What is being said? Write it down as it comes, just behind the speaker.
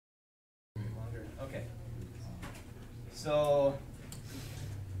Okay. So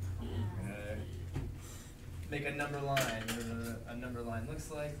make a number line. A number line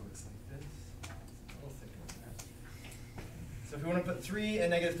looks like this. It's a little thicker than that. So if we want to put 3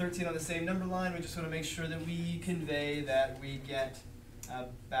 and negative 13 on the same number line, we just want to make sure that we convey that we get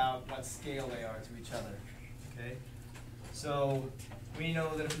about what scale they are to each other. Okay. So we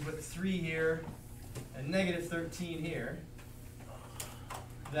know that if we put 3 here and negative 13 here,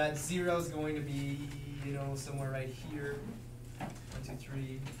 that 0 is going to be, you know, somewhere right here. 1, 2,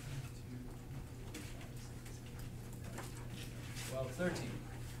 3, 12, 13.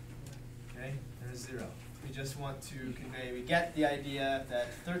 Okay, there's 0. We just want to convey, we get the idea that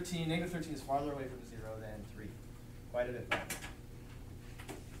negative 13 is farther away from 0 than 3. Quite a bit farther.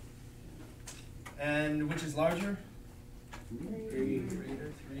 And which is larger? 3.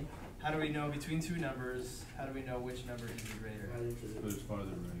 Greater, 3. How do we know between two numbers, how do we know which number is the greater? Because it's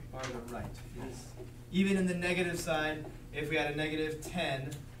farther right. Farther right, yes. Even in the negative side, if we had a negative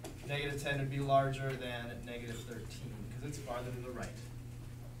 10 would be larger than negative 13, because it's farther to the right.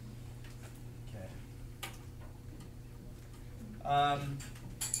 Okay.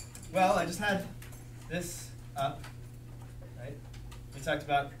 Well, I just had this up, right? We talked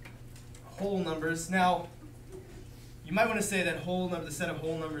about whole numbers. Now, you might want to say that the set of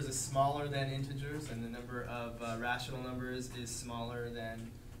whole numbers is smaller than integers, and the number of rational numbers is smaller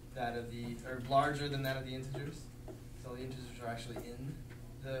than that of or larger than that of the integers. So the integers are actually in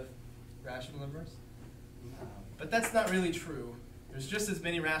the rational numbers. But that's not really true. There's just as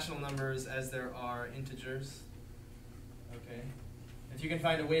many rational numbers as there are integers. Okay. If you can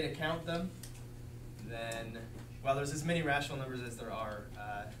find a way to count them, then, well, there's as many rational numbers as there are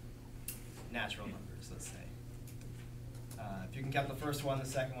natural numbers, let's say. If you can count the first one, the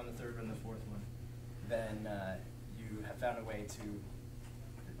second one, the third one, the fourth one, then you have found a way to,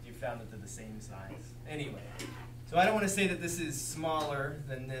 you found that they're the same size. Anyway, so I don't want to say that this is smaller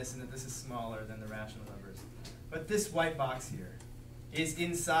than this and that this is smaller than the rational numbers. But this white box here is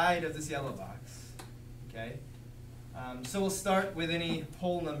inside of this yellow box. Okay? So we'll start with any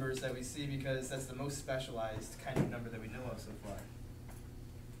whole numbers that we see because that's the most specialized kind of number that we know of so far.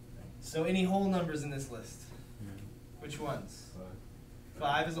 So any whole numbers in this list? Which ones?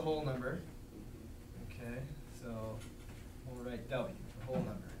 5 is a whole number. Okay, so we'll write W, a whole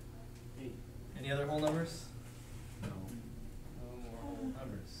number. Any other whole numbers? No. No more whole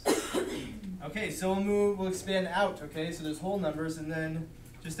numbers. Okay, so we'll expand out. Okay, so there's whole numbers, and then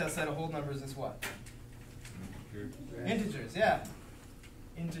just outside of whole numbers is what? Integers, yeah.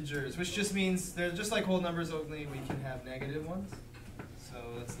 Integers, which just means they're just like whole numbers, only we can have negative ones. So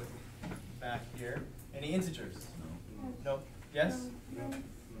let's look back here. Any integers? No. Yes?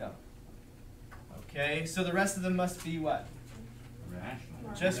 No. Okay, so the rest of them must be what?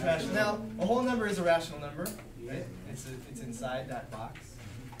 Rational. Just rational. Now, a whole number is a rational number, right? It's inside that box.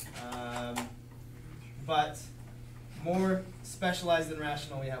 But more specialized than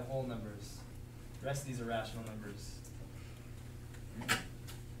rational, we have whole numbers. The rest of these are rational numbers.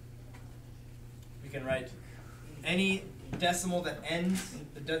 We can write any decimal that ends,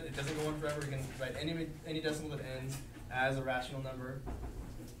 it doesn't go on forever, we can write any decimal that ends as a rational number.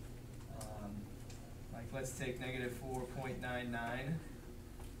 Like let's take negative 4.99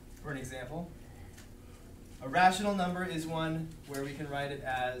 for an example. A rational number is one where we can write it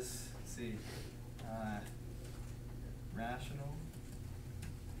as, let's see, rational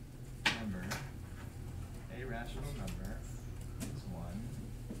number. A rational number is one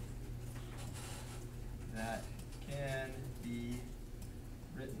that can be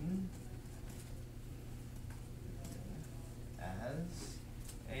written as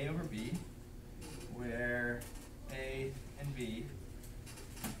A over B, where A and B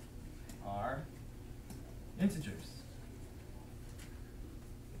are integers.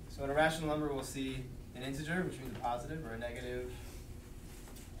 So in a rational number, we'll see an integer, which means a positive, or a negative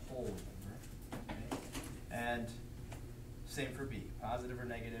whole number. Okay? And same for B, positive or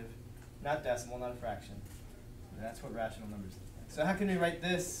negative, not decimal, not a fraction. That's what rational numbers look like. So how can we write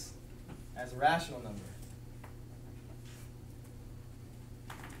this as a rational number?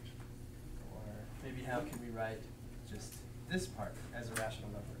 Or maybe how can we write just this part as a rational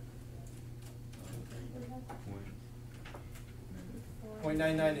number?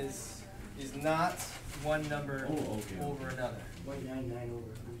 0.99 is not one number over another. 0.99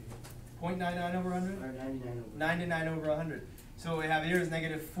 over 100. 0.99 over 100? Or 99 over 99 over 100. So what we have here is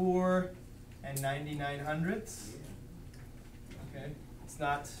negative 4 and 99 hundredths. Okay, it's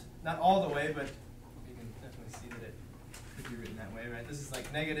not all the way, but you can definitely see that it could be written that way, right? This is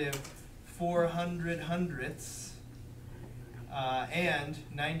like negative 400 hundredths and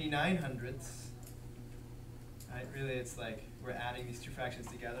 99 hundredths Right? Really, it's like we're adding these two fractions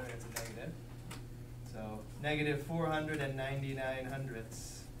together and it's a negative. So negative 499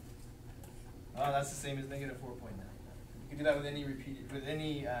 hundredths. Oh, that's the same as negative 4.9. You can do that with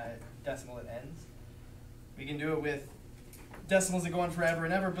any decimal that ends. We can do it with decimals that go on forever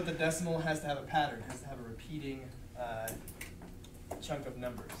and ever, but the decimal has to have a pattern, has to have a repeating chunk of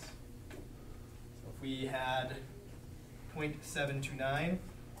numbers. So if we had 0.729,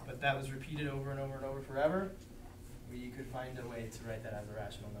 but that was repeated over and over and over forever, we could find a way to write that as a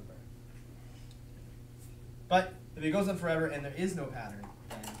rational number. But if it goes on forever and there is no pattern,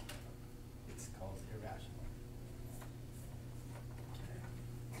 then it's called irrational. Okay.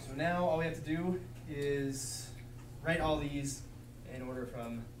 So now all we have to do is write all these in order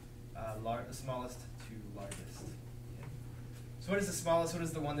from the smallest to largest. Okay. So what is the smallest? What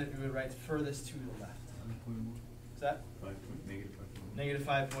is the one that we would write furthest to the left? 5.1. Is that? Negative 5.1. Negative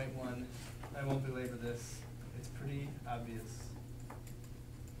 5.1. I won't belabor this. It's pretty obvious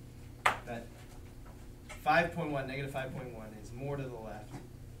that 5.1, negative 5.1 is more to the left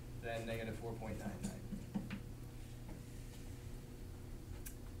than negative 4.99.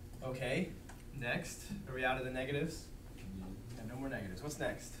 Okay, next. Are we out of the negatives? Yeah, no more negatives. What's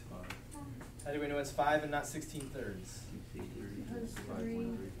next? How do we know it's 5 and not 16 thirds?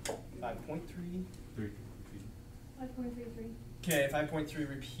 5.3. 5.33. Okay, 5.3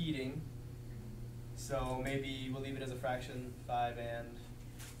 repeating. So maybe we'll leave it as a fraction, 5 and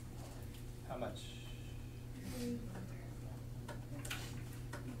how much?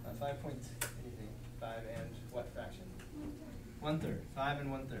 5 point anything. 5 and what fraction? 1/3. 5 and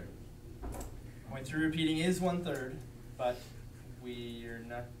 1/3. 0.3 repeating is 1/3, but we're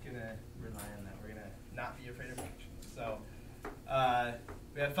not gonna rely on that. We're gonna not be afraid of fractions. So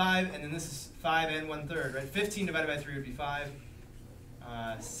we have 5, and then this is 5 and 1/3, right? 15 divided by 3 would be 5.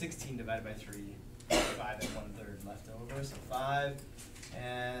 16 divided by 3, 5 and 1/3 left over. So 5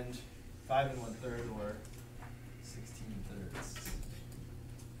 and 1/3, or 16 thirds.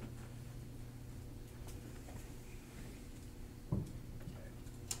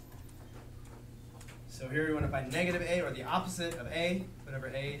 So here we want to find negative a, or the opposite of a, whatever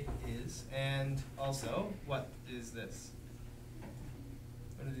a is, and also, what is this?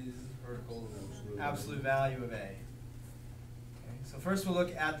 What are these verticals? Absolute value of a. Okay, so first we'll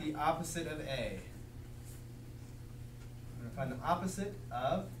look at the opposite of a. We're going to find the opposite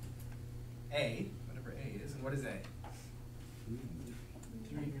of a, whatever a is, and what is a?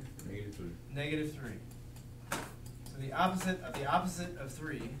 3. Negative 3. So the opposite of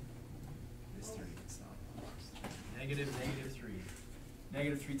 3 is 3. It's not. Negative 3.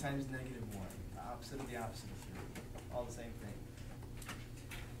 Negative 3 times negative 1. The opposite of 3. All the same thing.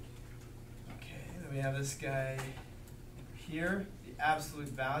 Okay, then we have this guy here. The absolute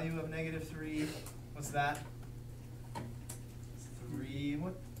value of negative 3. What's that? 3.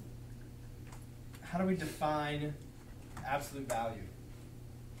 What? How do we define absolute value?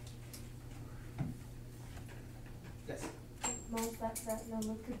 Yes. Most that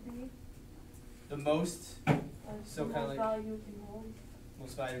number could be. The most, so kind of like value can hold.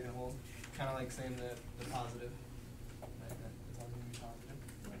 most value can hold, kind of like saying the positive. Right? That's always going to be positive.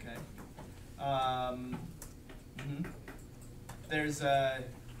 Okay. There's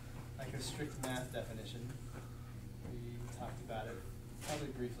like a strict math definition. We talked about it probably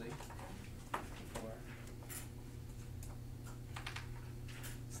briefly before.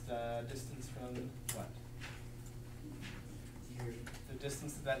 It's the distance from what? The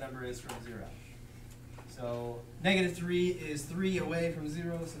distance that number is from 0. So negative 3 is 3 away from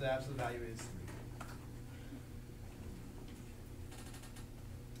 0, so the absolute value is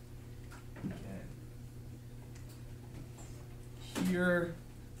 3. Okay. Here,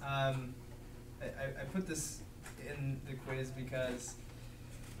 I put this in the quiz because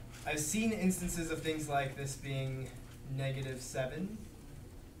I've seen instances of things like this being negative 7.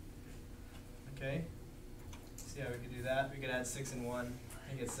 Okay. See how we could do that? We could add 6 and 1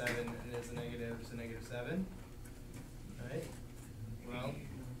 and get 7, and it's a negative, so negative 7. Right? Well,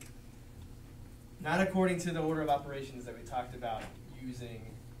 not according to the order of operations that we talked about using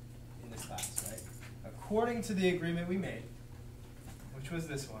in this class, right? According to the agreement we made, which was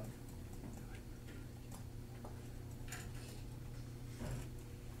this one.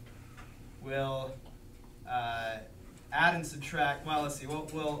 We'll add and subtract. Well, let's see.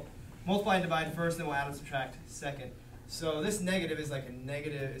 We'll multiply and divide first, then we'll add and subtract second. So this negative is like a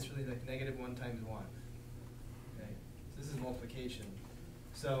negative, it's really like negative 1 times 1. Okay? So this is multiplication.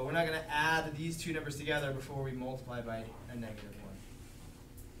 So we're not going to add these two numbers together before we multiply by a negative 1.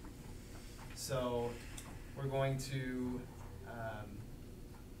 So we're going to,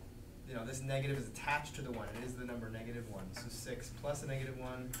 this negative is attached to the 1. It is the number -1. So 6 plus a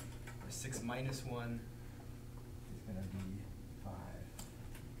 -1, or 6 minus 1, is going to be 5.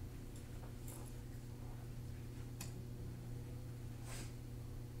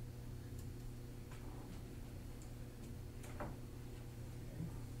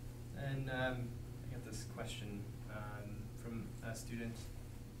 And I got this question from a student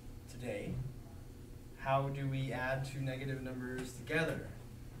today. How do we add two negative numbers together?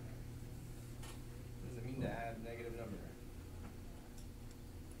 What does it mean to add a negative number?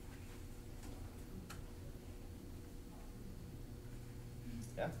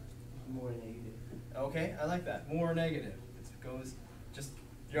 Yeah? More negative. Okay, I like that. More negative. It goes just,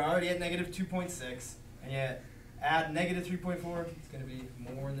 you're already at negative 2.6, and yet add negative 3.4, it's going to be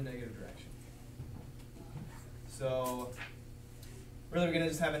more in the negative direction. So really we're going to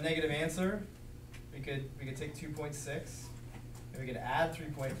just have a negative answer. We could take 2.6, and we could add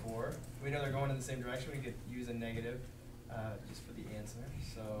 3.4. We know they're going in the same direction. We could use a negative just for the answer.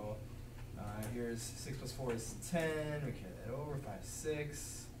 So here's 6 plus 4 is 10. We carry that over. 5,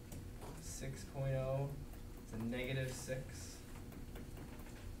 6. 6.0. It's a negative 6.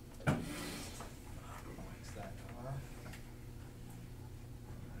 X that off.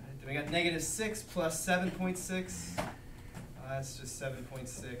 Alright, then we got negative 6 plus 7.6. That's just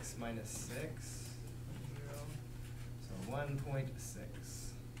 7.6 minus 6. So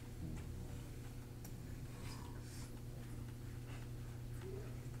 1.6.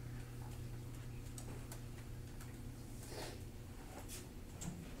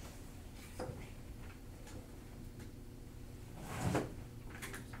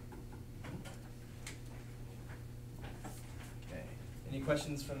 Okay. Any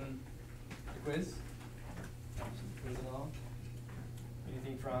questions from the quiz? Quiz at all?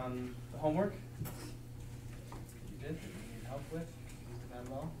 Anything from the homework? You did? That you need help with? Not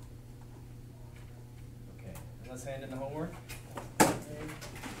at all? Okay, and let's hand in the homework.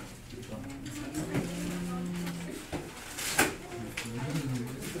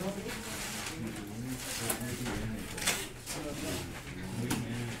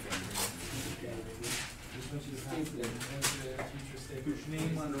 Put your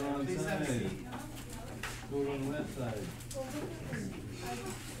name on the wrong side. Go on the left side.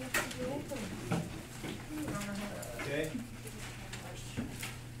 Okay.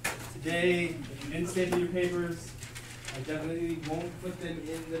 Today, if you didn't staple your papers, I definitely won't put them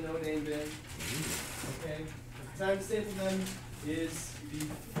in the no-name bin. Okay? The time to staple them is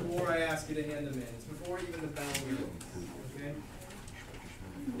before I ask you to hand them in. It's before even the bell rings. Okay?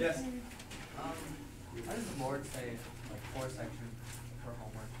 Yes? How does the board say like 4 sections for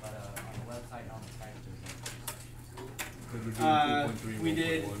homework, but on the website and on the site there's We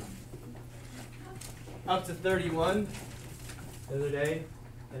did up to 31 the other day,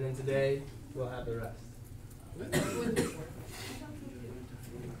 and then today we'll have the rest.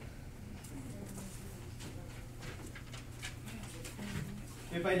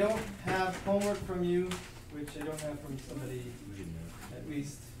 If I don't have homework from you, which I don't have from somebody, at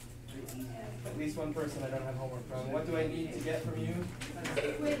least one person I don't have homework from, what do I need to get from you?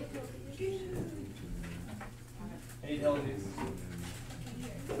 I need LDs.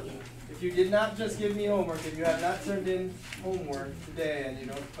 If you did not just give me homework, if you have not turned in homework today and you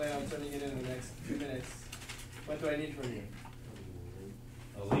don't plan on turning it in the next 2 minutes, what do I need from you?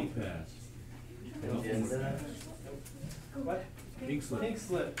 A link pass. What? Pink slip. Pink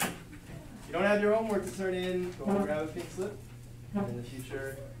slip. If you don't have your homework to turn in, go and grab a pink slip. And in the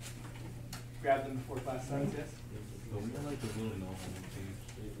future, grab them before class starts, yes? But we don't like those little no homework things.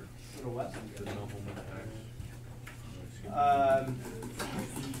 Little what? The no homework packs.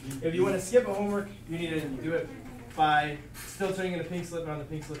 If you want to skip a homework, you need to do it by still turning in a pink slip, and on the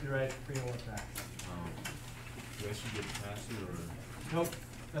pink slip you write free homework back. Do I should get past it or? Nope,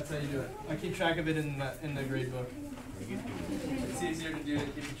 that's how you do it. I keep track of it in the grade book. It's easier to do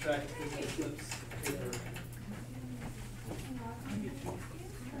it, keep track of physical slips.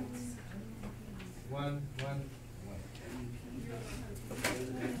 One.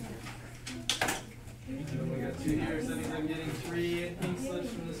 We got 2 here, so that means I'm getting 3 pink slips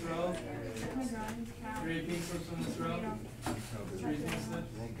from this row. 3 pink slips from this row. 3 pink slips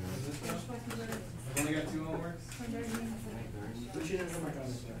from this row. I've only got 2 homeworks. Which is homework on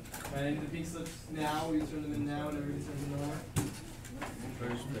this one? I need the pink slips now, we turn them in now, and everybody turns in the homework.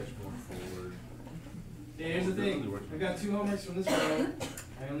 First pitch going forward. Okay, here's the thing. I've got 2 homeworks from this row.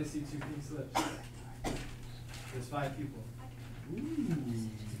 I only see 2 pink slips. There's 5 people.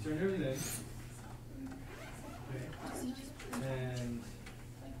 Turn everything. Okay. And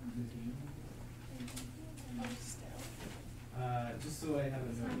just so I have a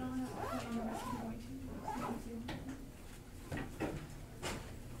note.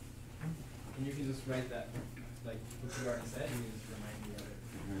 And you can just write that, like what you already said, and you just remind me of it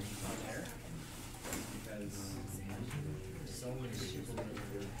on there. Because so many people that are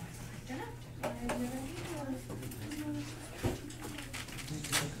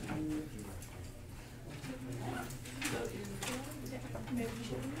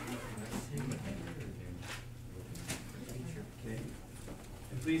Okay.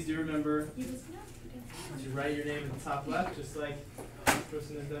 And please do remember to write your name in the top left, just like this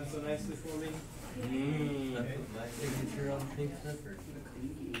person has done so nicely for me. Okay. My signature on the pink slip or?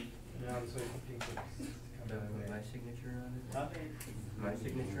 Now I'm just waiting for pink slips to come my way. My signature on it? Huh? My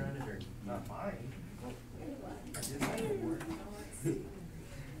signature on it or? Not mine. I did my homework.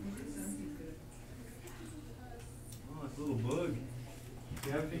 Oh, it's a little bug. If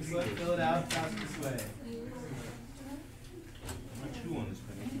you have a pink slip, fill it out, pass this way. I'm not chew on this pen.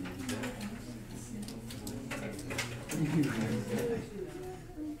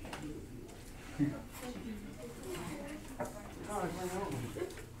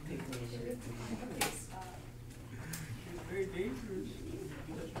 Very dangerous.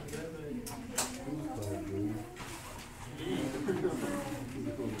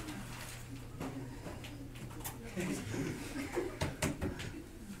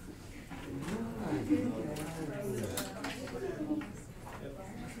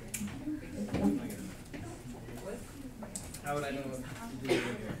 How would I know what to do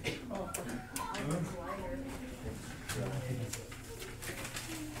here? Oh,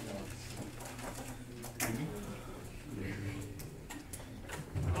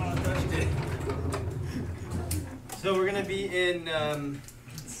 I touched it. So we're gonna be in, let's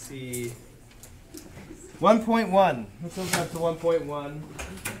see, 1.1. Let's open up to 1.1.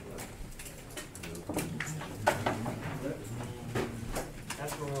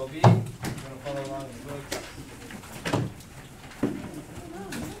 That's where we'll be. We're gonna follow along with the books.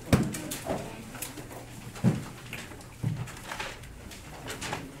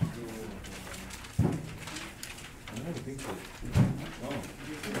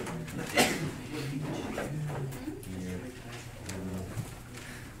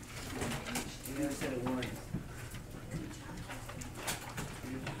 You never said it once.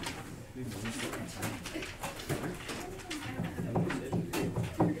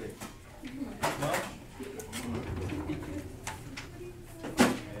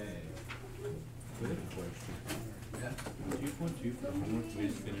 We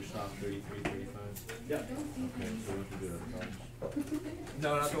just finished off 33, 35. Yep. Okay, so what to do our thoughts? No,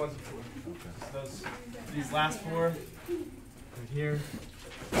 not the ones before. Okay. Just those, these last four, right here.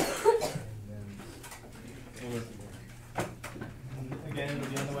 And then, and again, it'll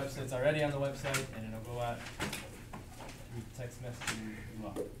be on the website. It's already on the website, and it'll go out through text messaging as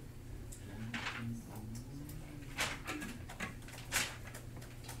well.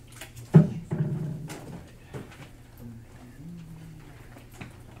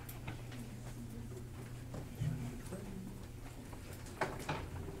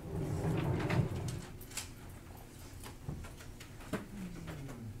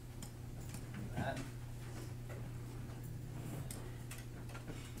 That.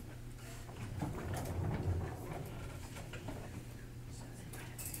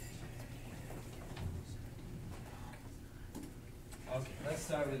 Okay, let's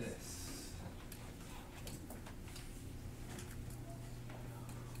start with this.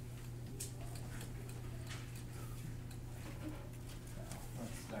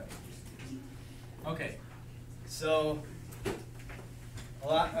 Let's start with this. Okay, so a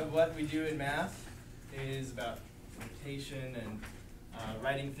lot of what we do in math is about notation and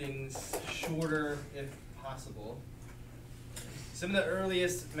writing things shorter if possible. Some of the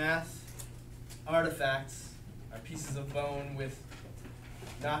earliest math artifacts are pieces of bone with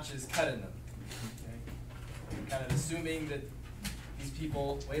notches cut in them. Okay? Kind of assuming that these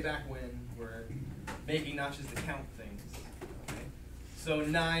people way back when were making notches to count things. Okay? So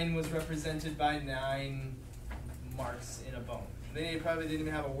 9 was represented by 9 marks in a bone. They probably didn't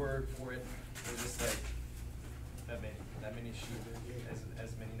even have a word for it. They're just like that many sheep,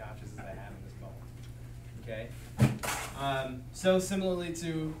 as many notches as I have in this bone. Okay. So similarly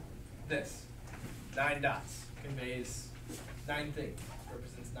to this, 9 dots conveys 9 things,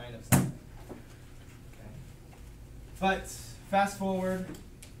 represents 9 of something. Okay. But fast forward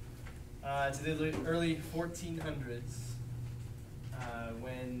to the early 1400s,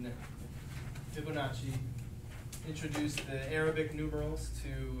 when Fibonacci introduced the Arabic numerals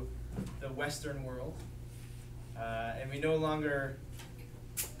to the Western world, and we no longer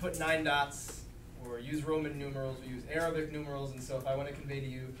put 9 dots or use Roman numerals, we use Arabic numerals, and so if I want to convey to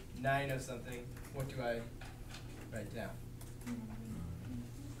you 9 of something, what do I write down? The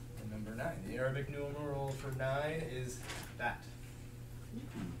number 9. The Arabic numeral for 9 is that.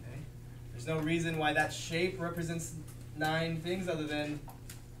 Okay? There's no reason why that shape represents 9 things other than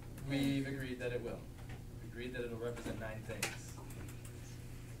we've agreed that it will. We've agreed that it'll represent 9 things.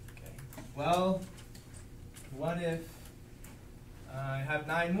 Okay. Well, what if I have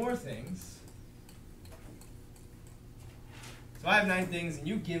 9 more things? So I have 9 things and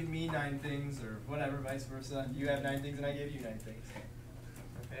you give me 9 things, or whatever, vice versa. You have 9 things and I give you 9 things.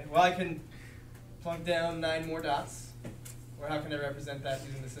 Okay, well I can plunk down 9 more dots, or how can I represent that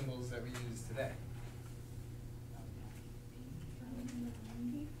using the symbols that we use today?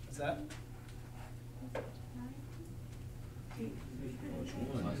 What's that?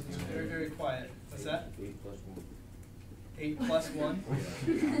 Very, very quiet. What's that? 8 plus 1.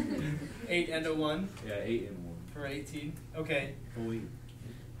 8 and a 1. Yeah, 8 and 1. For 18. Okay. Oh, wait.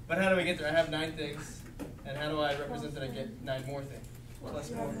 But how do I get there? I have 9 things. And how do I represent that I get 9 more things? Plus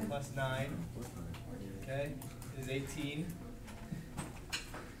 4 plus 9. Okay. Is 18.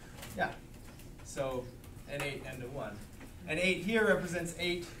 Yeah. So an 8 and a 1. And 8 here represents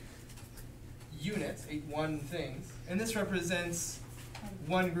 8 units, 8 1 things. And this represents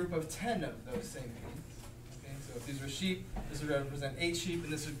one group of 10 of those same things. Okay. So if these were sheep, this would represent 8 sheep,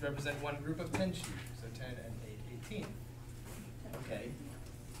 and this would represent one group of 10 sheep. So 10 and 8, 18. Okay.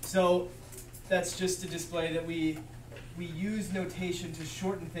 So that's just to display that we use notation to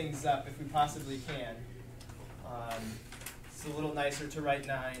shorten things up if we possibly can. It's a little nicer to write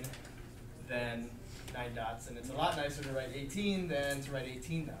 9 than 9 dots, and it's a lot nicer to write 18 than to write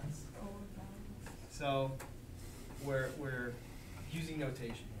 18 dots. So we're using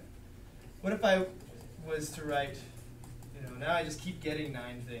notation here. What if I was to write, now I just keep getting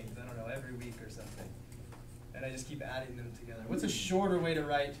 9 things, I don't know, every week or something, and I just keep adding them together. What's a shorter way to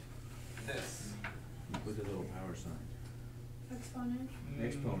write this? You put the little power sign. Exponent?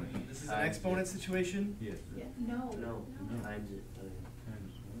 Exponent. This is an exponent situation? Yes. Yeah, no. No, times it.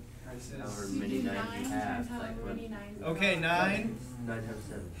 This However is many Do nines you 9 have. times however Like many what? 9s. Okay, 9 9 times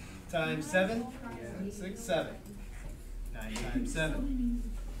 7. times 7? 6, 7. 9 times 7.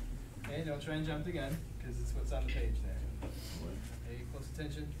 Okay, don't try and jump the gun, because it's what's on the page there. Pay close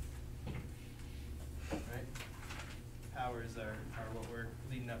attention. Right? Powers are what we're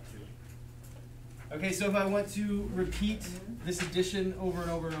leading up to. Okay, so if I want to repeat this addition over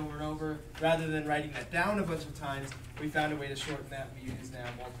and over and over and over, rather than writing that down a bunch of times, we found a way to shorten that. We use now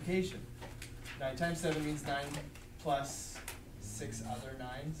multiplication. 9 times 7 means 9 plus 6 other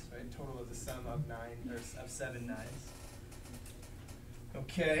 9s, right? Total of the sum of 9, or of 7 9s.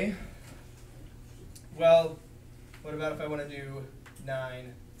 Okay. Well, what about if I want to do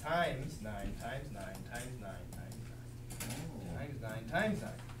 9 times 9 times 9 times 9 times 9 times 9 times 9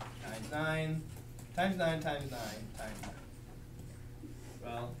 times 9 times 9 times 9 times 9?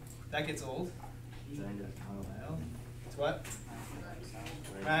 Well, that gets old. 9 to the power. Well, it's what?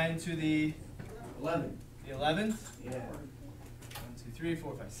 9 to the 11. the 11th? Yeah. 1, 2, 3,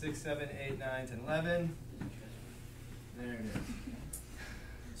 4, 5, 6, 7, 8, 9, 10, 11. There it is.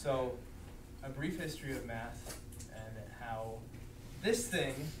 So, a brief history of math and how this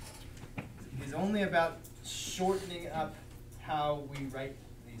thing is only about shortening up how we write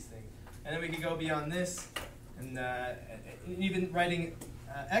these things. And then we can go beyond this, and even writing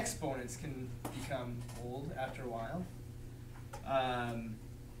exponents can become old after a while.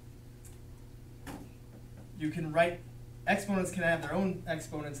 You can write, exponents can have their own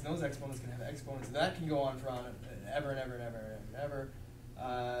exponents, and those exponents can have exponents, and that can go on for ever and ever and ever and ever.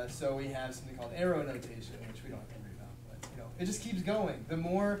 So we have something called arrow notation, which we don't have to worry about, but it just keeps going. The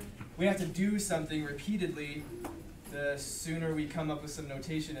more we have to do something repeatedly, the sooner we come up with some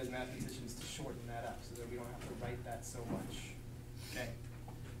notation as mathematicians to shorten that up, so that we don't have to write that so much. Okay.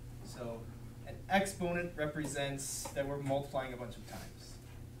 So an exponent represents that we're multiplying a bunch of times.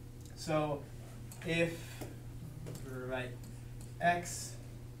 So if we write x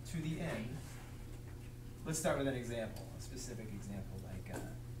to the n, let's start with an example, a specific example, like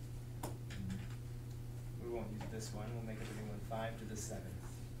we won't use this one, we'll make it a new one, 5 to the 7th.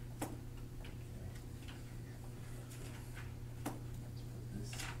 Let's put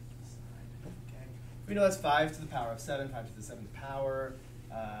this aside. Okay. We know that's 5 to the power of 7, 5 to the 7th power,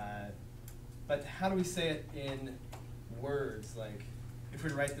 but how do we say it in words? Like, if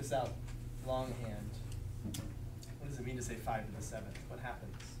we write this out longhand, what does it mean to say 5 to the 7th? What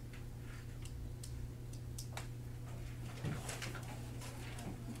happens?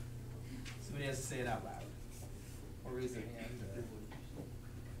 Somebody has to say it out loud. Or raise their hand.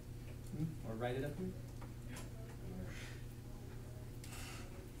 Or write it up here?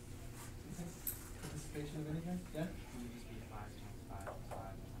 Participation of any kind? Yeah? It would just be 5 times 5 times 5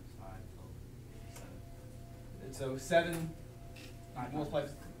 times 5 till 7. And so 7 Five multiplied.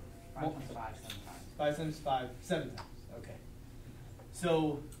 times 5 times 5 7 times. 5 times 5, 7 times. Okay.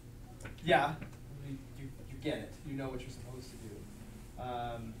 So, yeah, you get it. You know what you're supposed to do.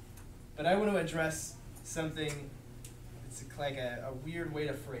 But I want to address something. It's like a weird way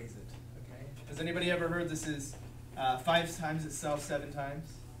to phrase it. Okay. Has anybody ever heard this is 5 times itself 7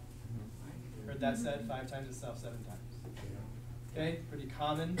 times? Heard that said? 5 times itself 7 times. Okay, pretty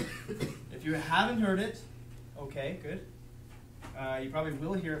common. If you haven't heard it, okay, good. You probably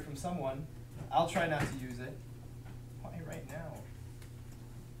will hear it from someone. I'll try not to use it. Why right now?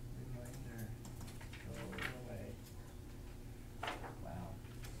 Reminder. Go away. Wow.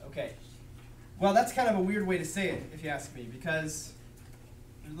 Okay. Well, that's kind of a weird way to say it, if you ask me, because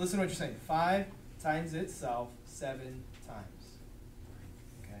listen to what you're saying. 5 times itself 7 times.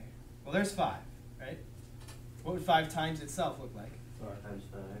 Okay. Well, there's 5, right? What would 5 times itself look like? 5 times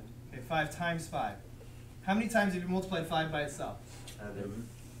 5. Okay, 5 times 5. How many times have you multiplied 5 by itself? 7.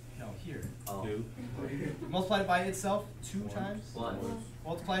 No, here. Oh. 2. You multiplied it by itself 2 times? Once.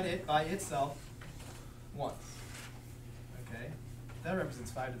 Multiplied it by itself once. Okay? That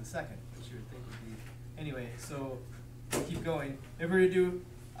represents 5 to the second, which you would think would be. Anyway, so we'll keep going. If we were to do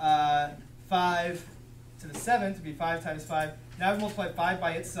 5 to the 7th, to be 5 times 5. Now we've multiplied 5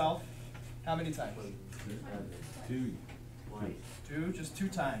 by itself. How many times? 2. Twice. 2, just 2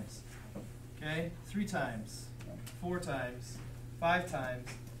 times. Okay? 3 times. 4 times. 5 times.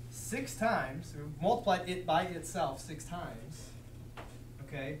 6 times. We've multiplied it by itself 6 times.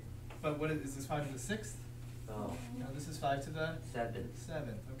 Okay? But what is this 5 to the 6th? Oh. No, this is 5 to the 7.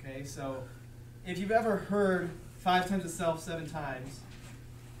 7th. Okay, so if you've ever heard 5 times itself 7 times,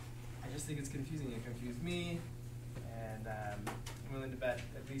 I just think it's confusing. It confused me, and I'm willing to bet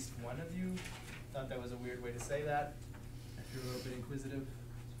at least one of you thought that was a weird way to say that, if you're a little bit inquisitive.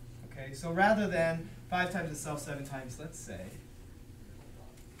 Okay, so rather than 5 times itself 7 times, let's say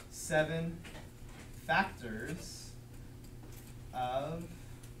 7 factors of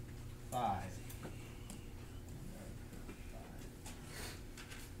 5.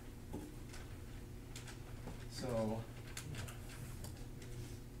 So,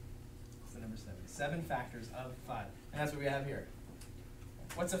 what's the number 7? 7 factors of 5. And that's what we have here.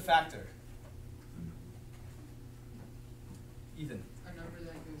 What's a factor? Ethan. A number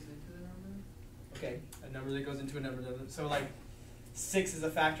that goes into the number? Okay, a number that goes into a number. So like 6 is a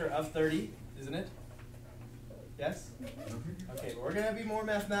factor of 30, isn't it? Yes? Okay, but we're going to be more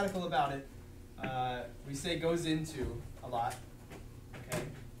mathematical about it. We say goes into a lot. Okay?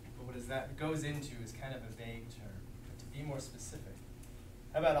 But what is that? Goes into is kind of a vague term. But to be more specific,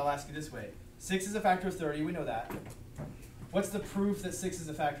 how about I'll ask you this way. 6 is a factor of 30, we know that. What's the proof that 6 is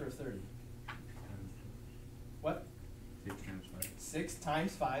a factor of 30? What? 6 times 5. 6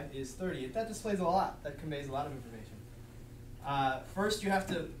 times 5 is 30. That displays a lot. That conveys a lot of information. First, you have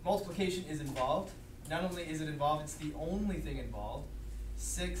to, multiplication is involved. Not only is it involved, it's the only thing involved.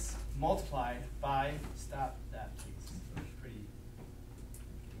 6 multiplied by, stop that please. That's pretty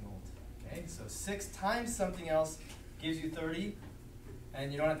getting old. Okay, so 6 times something else gives you 30.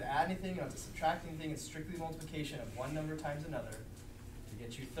 And you don't have to add anything, you don't have to subtract anything. It's strictly multiplication of one number times another to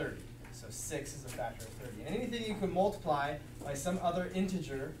get you 30. So 6 is a factor of 30. And anything you can multiply by some other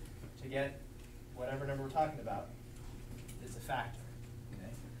integer to get whatever number we're talking about is a factor.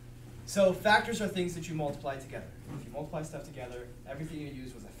 Okay? So factors are things that you multiply together. If you multiply stuff together, everything you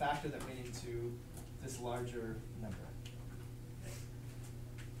used was a factor that went into this larger number. Okay?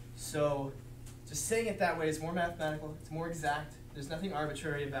 So just saying it that way is more mathematical, it's more exact. There's nothing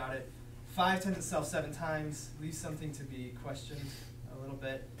arbitrary about it. 5 times itself 7 times leaves something to be questioned a little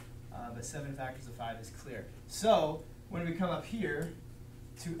bit, but 7 factors of 5 is clear. So when we come up here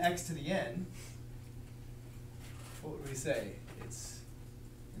to x to the n, what would we say? Is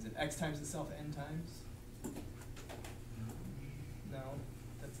it x times itself n times? No,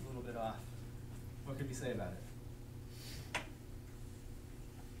 that's a little bit off. What could we say about it?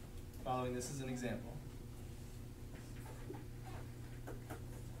 Following this as an example.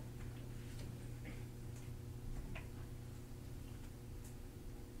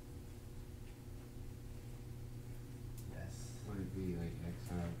 Would it be like x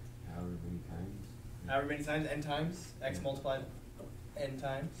however many times? However many times, n times, x multiplied n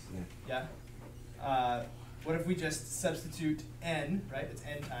times. Yeah. Yeah. What if we just substitute n, right? It's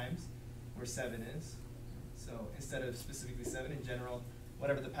n times, where 7 is. So instead of specifically 7, in general,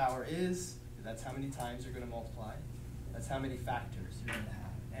 whatever the power is, that's how many times you're going to multiply. That's how many factors you're going to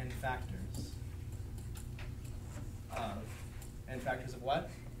have. n factors of, n factors of what?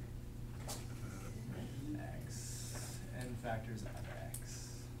 X. N factors of x.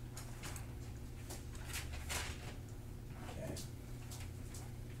 Okay.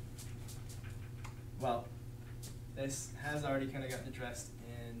 Well, this has already kind of gotten addressed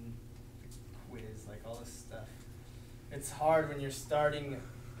in the quiz, like all this stuff. It's hard when you're starting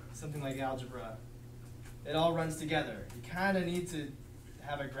something like algebra. It all runs together. You kind of need to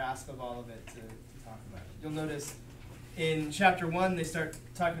have a grasp of all of it to talk about it. You'll notice in chapter 1, they start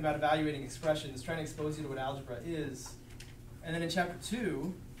talking about evaluating expressions, trying to expose you to what algebra is. And then in chapter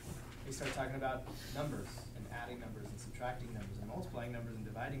 2, they start talking about numbers and adding numbers and subtracting numbers and multiplying numbers and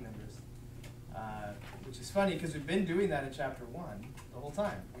dividing numbers. Which is funny because we've been doing that in chapter 1 the whole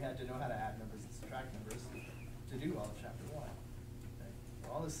time. We had to know how to add numbers and subtract numbers to do all of chapter 1. Right?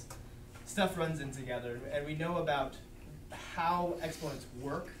 So all this stuff runs in together, and we know about how exponents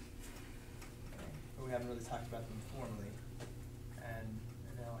work, okay, but we haven't really talked about them formally. And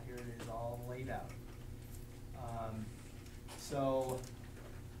now here it is all laid out. So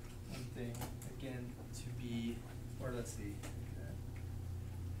one thing, again, to be, or let's see.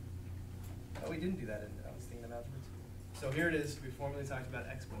 Oh, we didn't do that I was thinking of algebra. So here it is, we formally talked about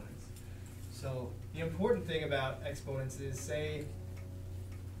exponents. So the important thing about exponents is, say,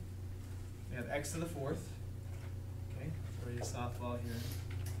 we have x to the 4th, okay, for your softball here.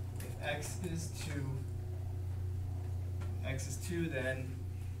 If x is 2, then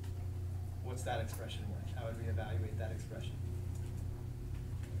what's that expression worth? How would we evaluate that expression?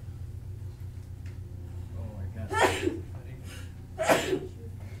 Oh my God.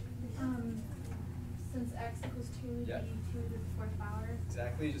 Since x equals 2, Yeah. you do 2 to the 4th power.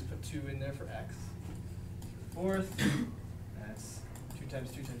 Exactly, you just put 2 in there for x. 4th, that's 2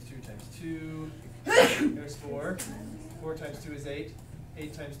 times 2 times 2 times 2. There's 4. 4 times 2 is 8.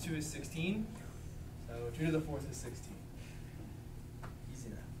 8 times 2 is 16. So 2 to the 4th is 16. Easy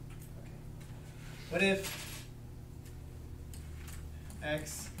enough. Okay. What if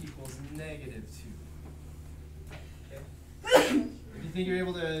x equals negative 2? Okay. If you think you're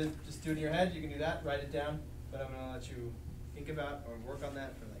able to just do it in your head, you can do that, write it down. But I'm going to let you think about or work on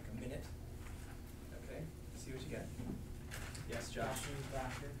that for like a minute. Okay, see what you get. Yes, Josh?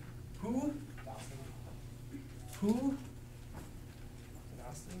 Who? Who?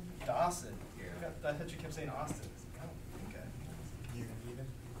 Dawson? Dawson. Yeah. I thought you kept saying Austin. I don't think I. You're even.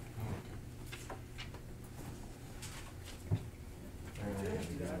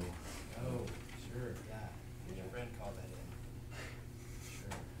 Oh, sure, yeah. Your friend called that in.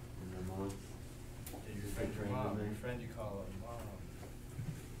 Sure. And my mom. Yeah, your friend, your mom. Your friend you call a mom.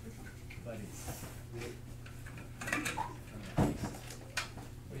 Buddies.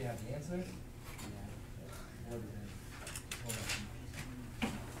 What do you have, the answer? Yeah. Hold on.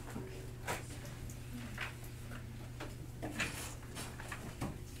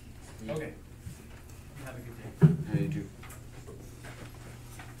 Okay. Have a good day. How you do?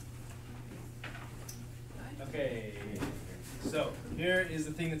 Okay, so here is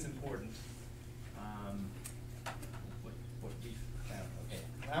the thing that's important. What we have. Okay,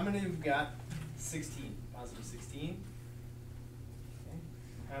 how many have got 16? Positive 16. Okay.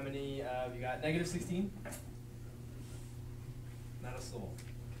 How many have you got negative 16? Not a soul.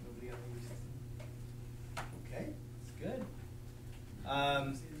 Nobody got negative 16. Okay, that's good.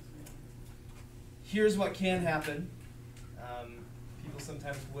 Here's what can happen. People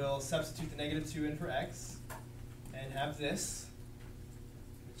sometimes will substitute the negative 2 in for x and have this,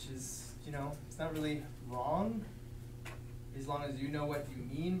 which is, you know, it's not really wrong as long as you know what you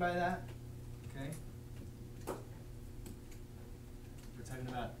mean by that, okay? We're talking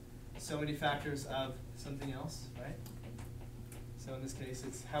about so many factors of something else, right? So in this case,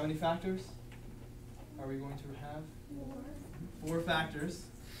 it's how many factors are we going to have? 4 factors,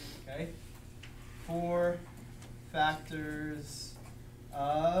 okay? 4 factors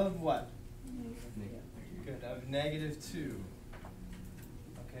of what? Good, of negative 2.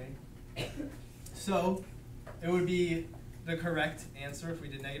 Okay? So, it would be the correct answer if we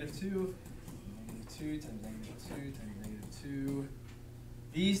did negative 2. Negative 2 times negative 2 times negative 2.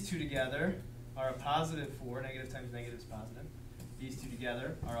 These two together are a positive 4. Negative times negative is positive. These two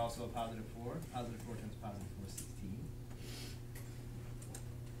together are also a positive 4. Positive 4 times positive 4 is 16.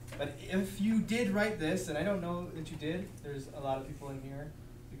 But if you did write this, and I don't know that you did, there's a lot of people in here,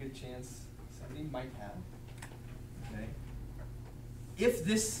 a good chance somebody might have. Okay. If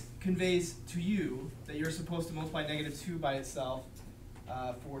this conveys to you that you're supposed to multiply negative 2 by itself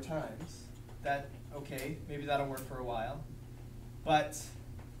 4 times, that, okay, maybe that'll work for a while. But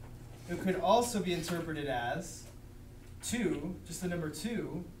it could also be interpreted as 2, just the number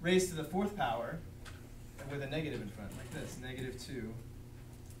 2, raised to the 4th power, and with a negative in front, like this, negative 2,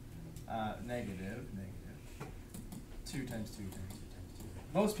 negative 2 times 2 times 2 times 2.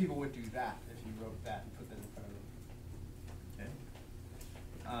 Most people would do that if you wrote that and put that in front of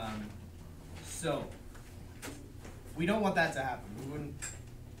them. Okay? So, we don't want that to happen. We wouldn't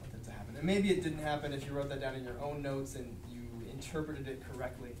want that to happen. And maybe it didn't happen if you wrote that down in your own notes and you interpreted it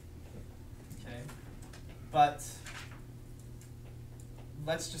correctly. Okay? But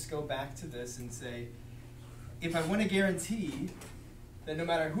let's just go back to this and say, if I want to guarantee that no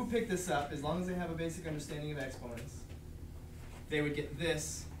matter who picked this up, as long as they have a basic understanding of exponents, they would get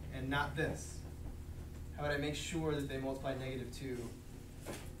this and not this. How would I make sure that they multiply negative 2,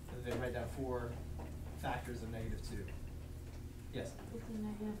 that they write down 4 factors of negative 2? Yes? Put the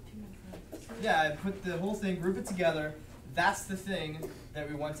negative 2 in front. Yeah, I put the whole thing, group it together. That's the thing that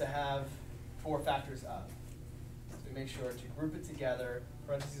we want to have 4 factors of. So we make sure to group it together.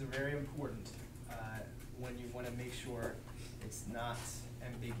 Parentheses are very important when you want to make sure it's not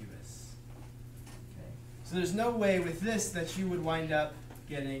ambiguous. Okay. So there's no way with this that you would wind up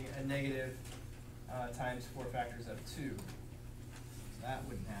getting a negative times 4 factors of 2. So that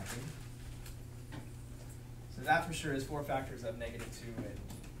wouldn't happen. So that for sure is 4 factors of negative 2 and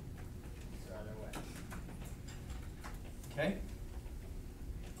so either way. Okay?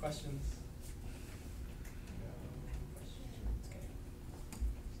 Questions? No questions. Okay.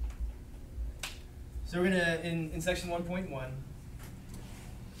 So we're gonna in section 1.1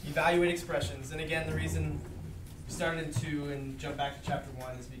 evaluate expressions. And again, the reason we started to and jump back to chapter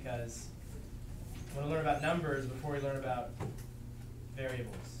 1 is because we want to learn about numbers before we learn about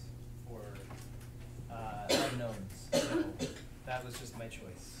variables or unknowns. So that was just my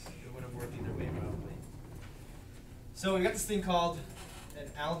choice. It would have worked either way probably. So we got this thing called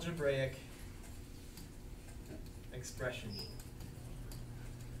an algebraic expression.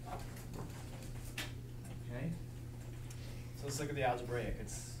 Okay? So let's look at the algebraic.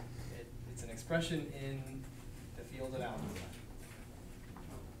 It's an expression in the field of algebra.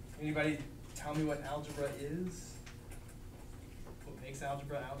 Anybody tell me what algebra is? What makes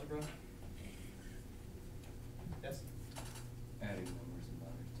algebra algebra? Yes? Adding numbers and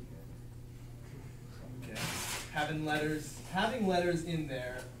letters together. Okay. Having letters in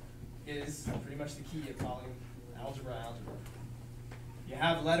there is pretty much the key of calling algebra algebra. You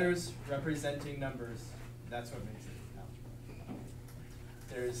have letters representing numbers. That's what makes it algebra.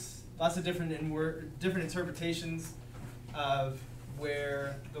 There's lots of different interpretations of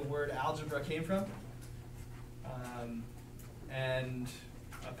where the word algebra came from. And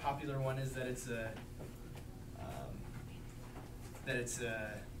a popular one is that it's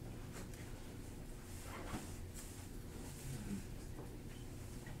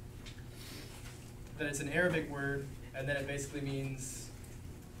an Arabic word, and then it basically means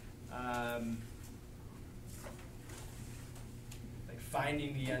like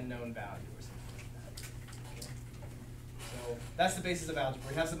finding the unknown value or something like that. Okay. So that's the basis of algebra.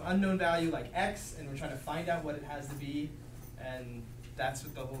 We have some unknown value like x, and we're trying to find out what it has to be, and that's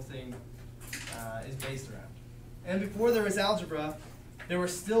what the whole thing is based around. And before there was algebra, there were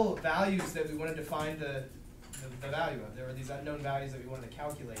still values that we wanted to find the value of. There were these unknown values that we wanted to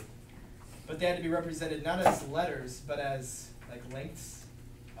calculate. But they had to be represented not as letters, but as like lengths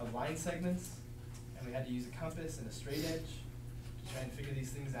of line segments. And we had to use a compass and a straight edge to try and figure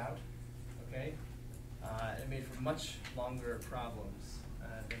these things out. Okay? It made for much longer problems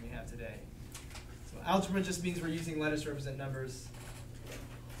than we have today. So algebra just means we're using letters to represent numbers.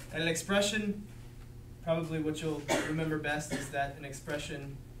 And an expression, probably what you'll remember best is that an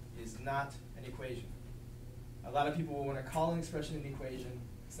expression is not an equation. A lot of people will want to call an expression an equation.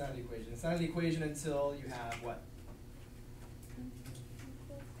 It's not an equation. It's not an equation until you have what?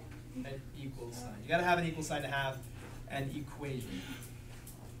 An equal sign. You got to have an equal sign to have an equation.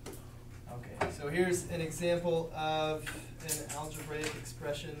 Okay, so here's an example of an algebraic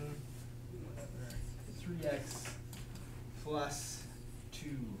expression. 3x plus 2.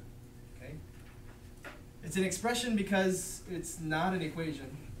 Okay? It's an expression because it's not an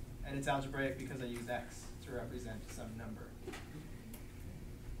equation, and it's algebraic because I use x to represent some number.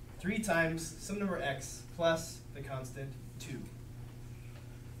 3 times some number x plus the constant 2. All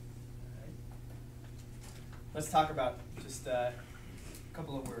right. Let's talk about just a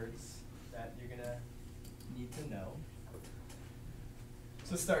couple of words that you're going to need to know.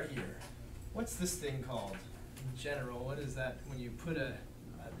 So let's start here. What's this thing called in general? What is that when you put a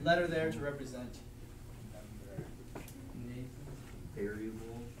letter there to represent number?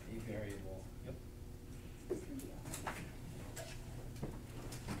 Variable. A variable. Yep.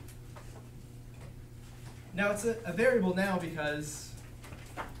 Now it's a variable now because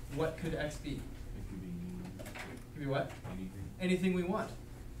what could x be? It could be Could be what? anything. Anything we want,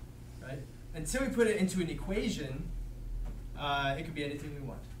 right? Until we put it into an equation, it could be anything we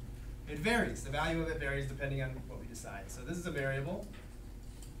want. It varies. The value of it varies depending on what we decide. So this is a variable.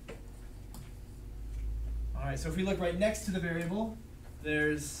 All right, so if we look right next to the variable,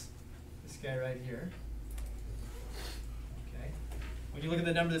 there's this guy right here. Okay. When you look at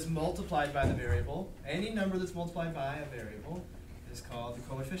the number that's multiplied by the variable, any number that's multiplied by a variable is called the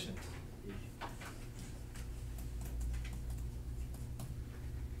coefficient.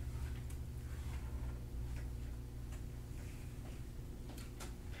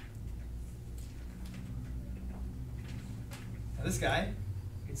 Now this guy,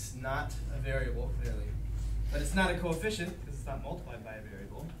 it's not a variable, clearly. But it's not a coefficient, because it's not multiplied by a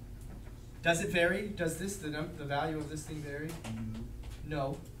variable. Does it vary? Does this, the value of this thing vary?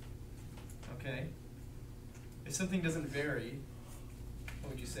 No. Okay. If something doesn't vary, what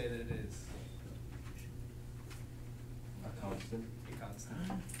would you say that it is? A constant. A constant.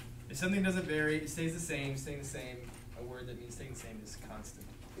 If something doesn't vary, it stays the same, staying the same, a word that means staying the same is constant.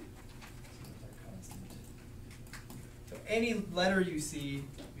 So any letter you see,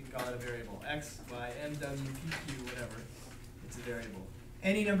 we can call it a variable. X, Y, M, W, P, Q, whatever. It's a variable.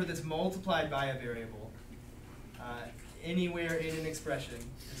 Any number that's multiplied by a variable, anywhere in an expression,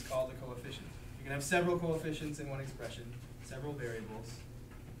 is called a coefficient. You can have several coefficients in one expression, several variables,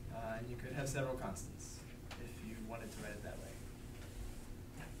 and you could have several constants if you wanted to write it that way.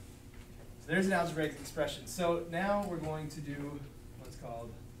 So there's an algebraic expression. So now we're going to do what's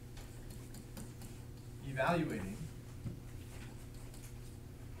called evaluating.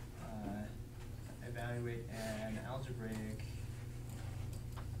 Evaluate an algebraic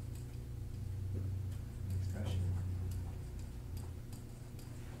expression.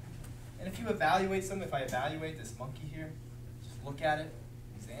 And if you evaluate something, if I evaluate this monkey here, just look at it,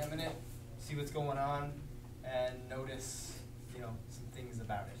 examine it, see what's going on, and notice, some things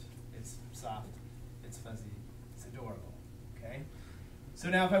about it. It's soft, it's fuzzy, it's adorable, okay? So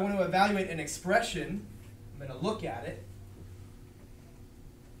now if I want to evaluate an expression, I'm going to look at it.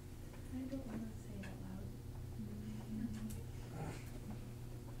 I don't want to say it out loud.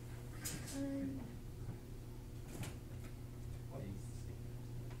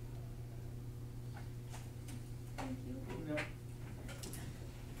 Thank you.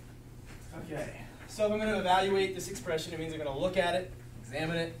 Okay, so if I'm going to evaluate this expression, it means I'm going to look at it,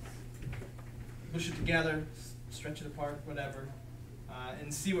 examine it, push it together, stretch it apart, whatever,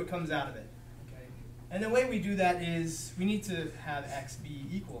 and see what comes out of it. Okay? And the way we do that is we need to have x be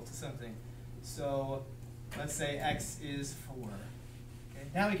equal to something. So let's say x is 4. Okay?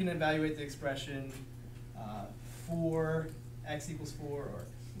 Now we can evaluate the expression for x equals 4, or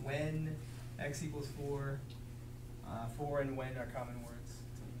when x equals 4. For and when are common words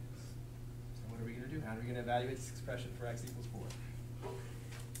to use. So what are we going to do? How are we going to evaluate this expression for x equals 4?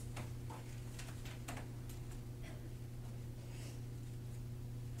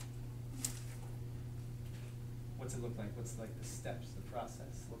 What's it look like? What's like the steps, the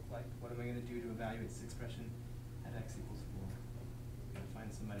process look like? What am I going to do to evaluate this expression at x equals 4? I'm going to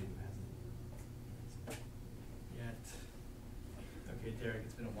find somebody who hasn't yet. Okay, Derek,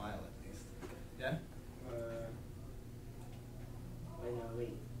 it's been a while at least. Yeah? Wait, no,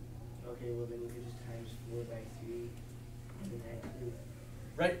 wait. Okay, well then you could just times 4 by 3 and then add 2.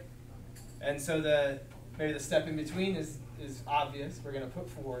 Right. And so maybe the step in between is obvious. We're going to put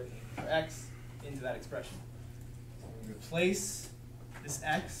 4 for x into that expression. So we replace this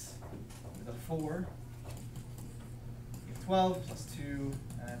x with a 4. We have 12 plus 2,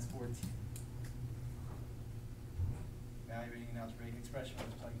 and that's 14. Evaluating an algebraic expression, we're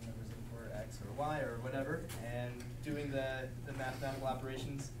just plugging numbers in for x or y or whatever, and doing the mathematical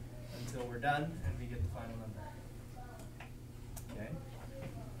operations until we're done and we get the final number. Okay.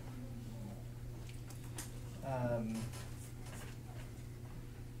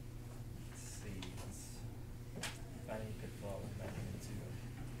 Let's see. Finding a pitfall with that too.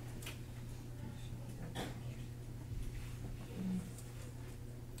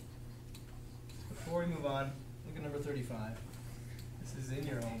 Before we move on, look at number 35. This is in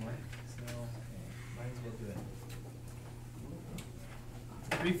your homework, so might as well do it.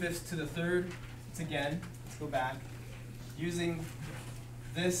 3/5 to the third. It's again. Let's go back. Using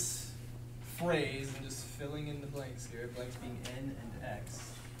this phrase and just filling in the blanks here, blanks being n and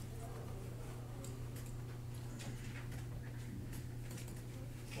x.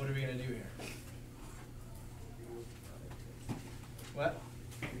 What are we going to do here? What?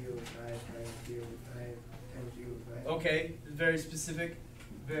 3 over 5 times 3 over 5 times 3 over 5. Okay, very specific,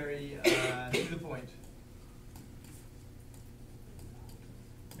 very to the point.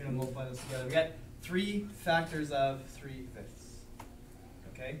 We're gonna multiply those together. We got 3 factors of 3/5.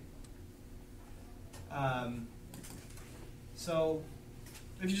 Okay? So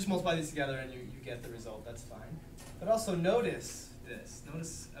if you just multiply these together and you get the result, that's fine. But also notice this.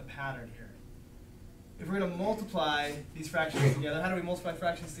 Notice a pattern here. If we're going to multiply these fractions together, how do we multiply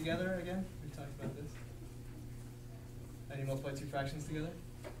fractions together again? We talked about this. How do you multiply 2 fractions together?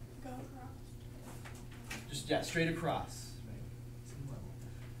 Go across. Just, yeah, straight across. Right? Same level.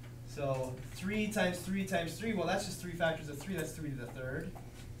 So 3 times 3 times 3, well, that's just 3 factors of 3. That's 3 to the third.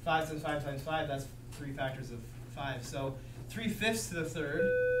 5 times 5 times 5, that's 3 factors of 5. So 3/5 to the third,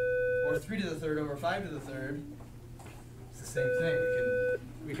 or 3 to the third over 5 to the third, it's the same thing.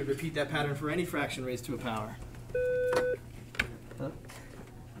 We could repeat that pattern for any fraction raised to a power. Huh?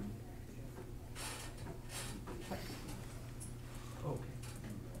 Okay.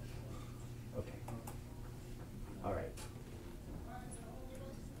 Okay. All right.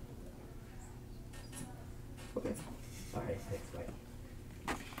 Okay. All right. Thanks. Bye.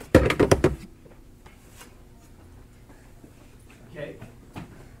 Okay.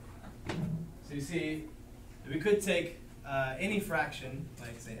 So you see, we could take any fraction,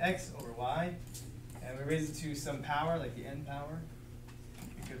 like say x over y, and we raise it to some power, like the n power.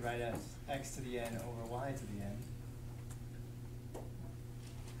 We could write as x to the n over y to the n.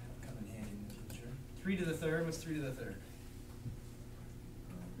 Come in handy in the future. 3 to the third, what's 3 to the third?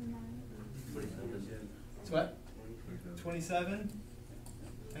 47. It's what? 27.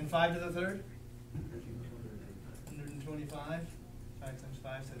 And 5 to the third? 125. 5 times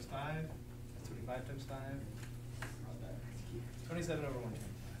 5 times 5. That's 25 times 5. 27 over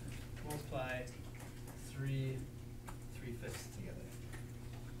 125. Multiply 3/5 together.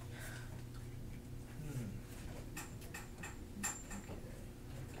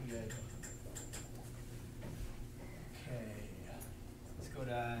 Good. Okay. Let's go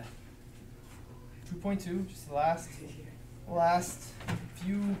to 2.2, just the last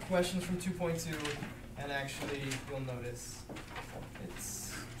few questions from 2.2, and actually you'll notice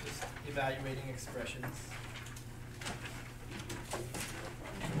it's just evaluating expressions.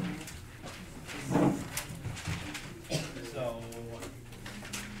 So,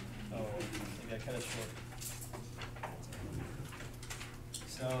 maybe I cut it short.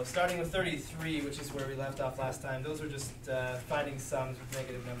 So starting with 33, which is where we left off last time, those are just finding sums with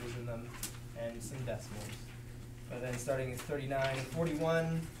negative numbers in them and some decimals. But then starting with 39 and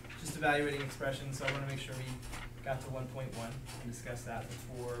 41, just evaluating expressions, so I want to make sure we got to 1.1 and discussed that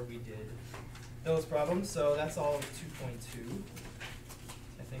before we did those problems. So that's all of 2.2.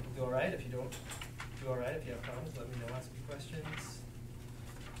 I think we'll do all right. If you don't do all right, if you have problems, let me know, ask me questions.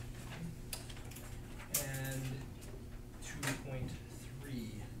 And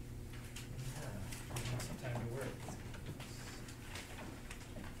 2.3. Some time to work.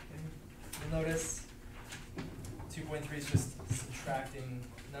 Okay. You'll notice 2.3 is just subtracting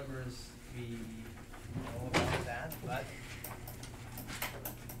numbers. We know about that, but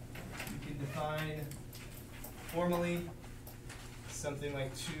we can define formally something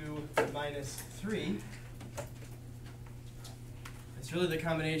like 2 minus 3. It's really the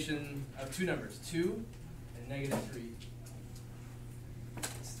combination of 2 numbers, 2 and negative 3.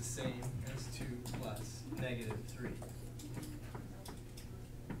 It's the same as 2 plus negative 3.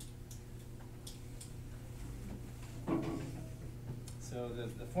 So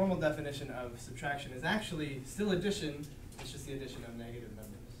the formal definition of subtraction is actually still addition, it's just the addition of negative numbers.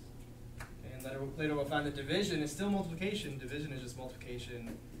 And later we'll find that division is still multiplication. Division is just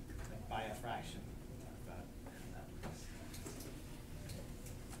multiplication by a fraction. We'll talk about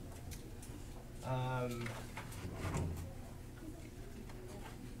that.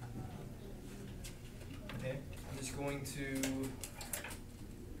 Okay, I'm just going to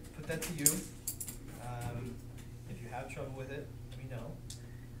put that to you. If you have trouble with it, let me know.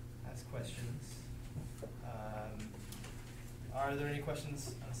 Ask questions. Are there any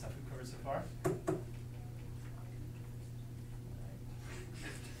questions on the stuff we've covered so far?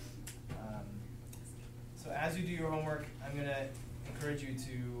 So as you do your homework, I'm going to encourage you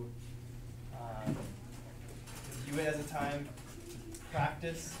to view it as a time to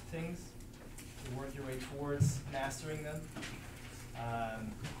practice things, to work your way towards mastering them.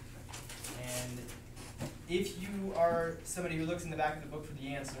 And if you are somebody who looks in the back of the book for the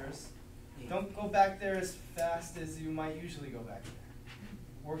answers, don't go back there as fast as you might usually go back there.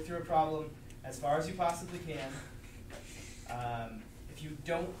 Work through a problem as far as you possibly can. If you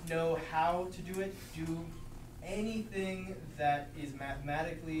don't know how to do it, do anything that is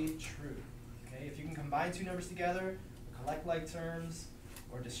mathematically true. Okay? If you can combine 2 numbers together, collect like terms,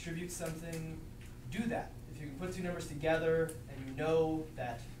 or distribute something, do that. If you can put 2 numbers together and you know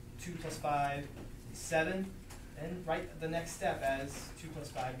that 2 plus 5 is 7, and write the next step as 2 plus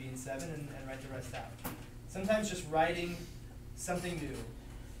 5 being 7, and write the rest out. Sometimes just writing something new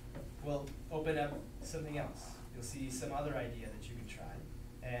will open up something else. You'll see some other idea that you can try,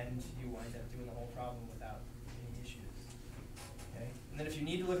 and you wind up doing the whole problem without any issues. Okay? And then if you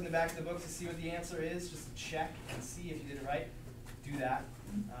need to look in the back of the book to see what the answer is, just to check and see if you did it right, do that.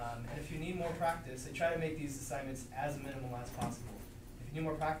 And if you need more practice, I try to make these assignments as minimal as possible. If you need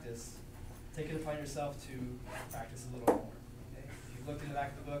more practice, take it upon yourself to practice a little more. Okay? If you've looked in the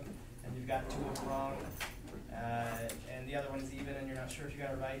back of the book and you've got 2 of them wrong, and the other one is even and you're not sure if you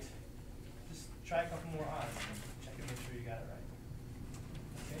got it right, just try a couple more odds and check and make sure you got it right.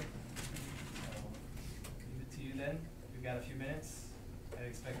 Okay? So, leave it to you then. We've got a few minutes. I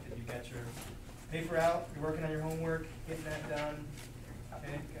expect that you got your paper out, you're working on your homework, getting that done.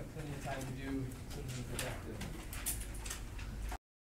 Okay? Got plenty of time to do something productive.